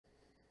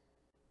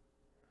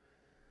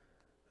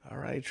All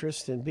right,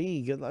 Tristan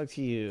B, good luck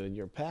to you and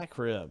your pack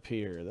rip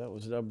here. That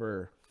was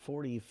number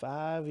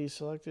 45 you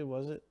selected,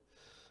 was it?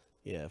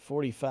 Yeah,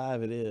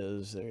 45 it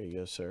is. There you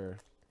go, sir.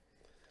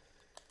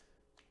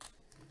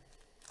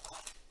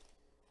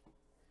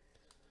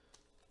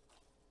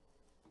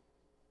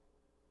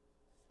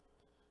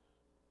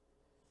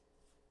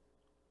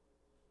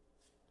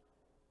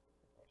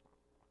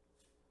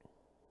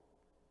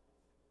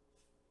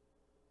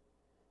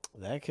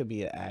 That could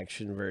be an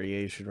action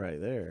variation right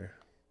there.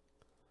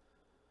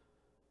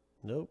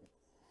 Nope.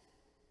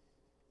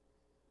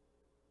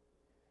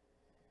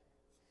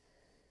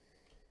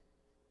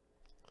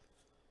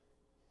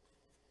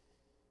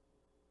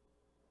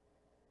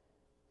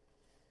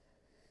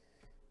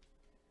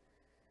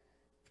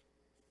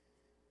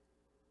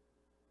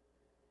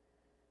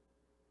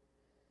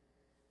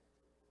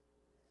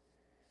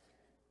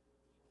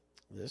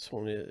 This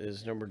one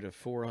is numbered to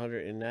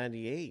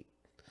 498.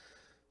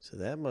 So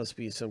that must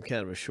be some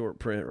kind of a short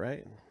print,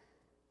 right?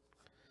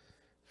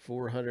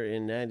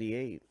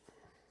 498.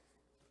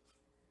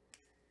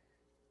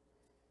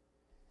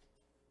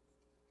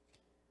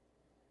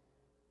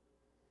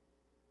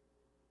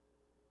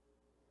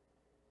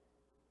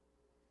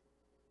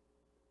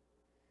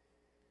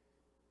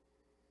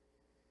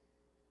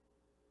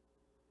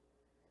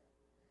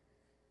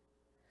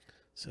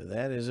 So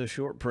that is a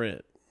short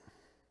print.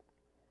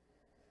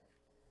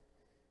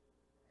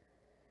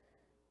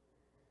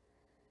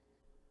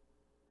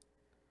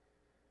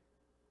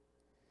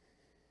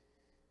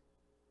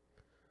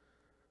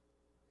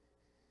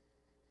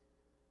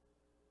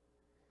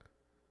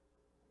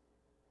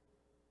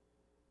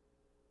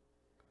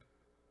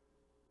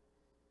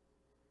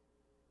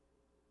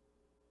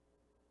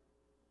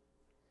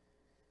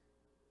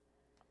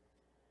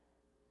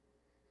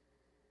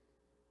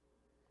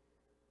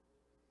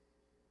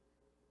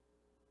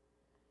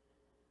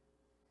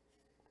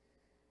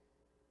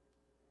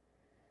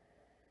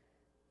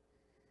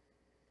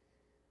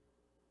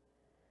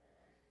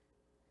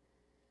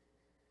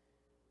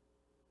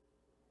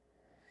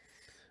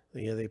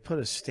 Yeah, they put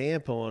a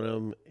stamp on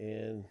them,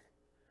 and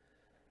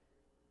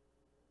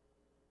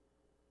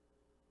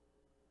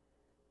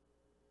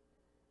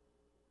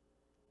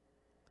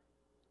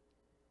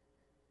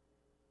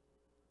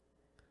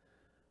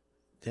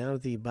down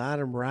at the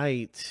bottom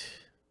right,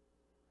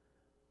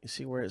 you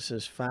see where it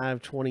says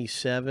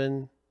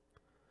 527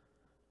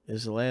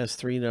 is the last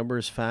three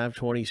numbers,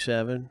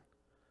 527.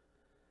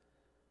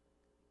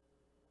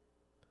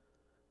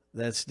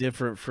 That's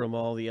different from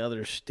all the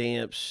other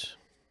stamps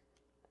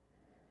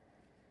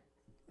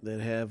that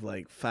have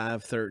like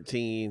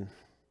 513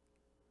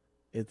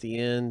 at the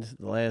end,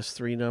 the last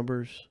three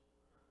numbers,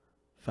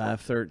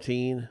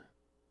 513.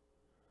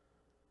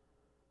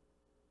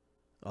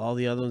 All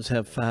the other ones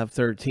have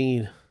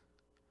 513.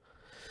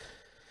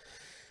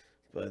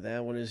 But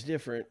that one is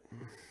different.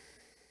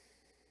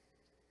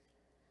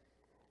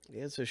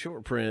 Yeah, it's a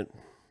short print.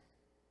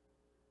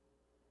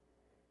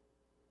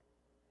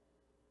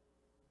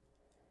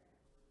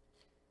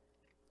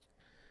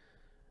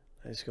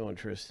 Nice going,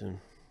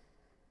 Tristan.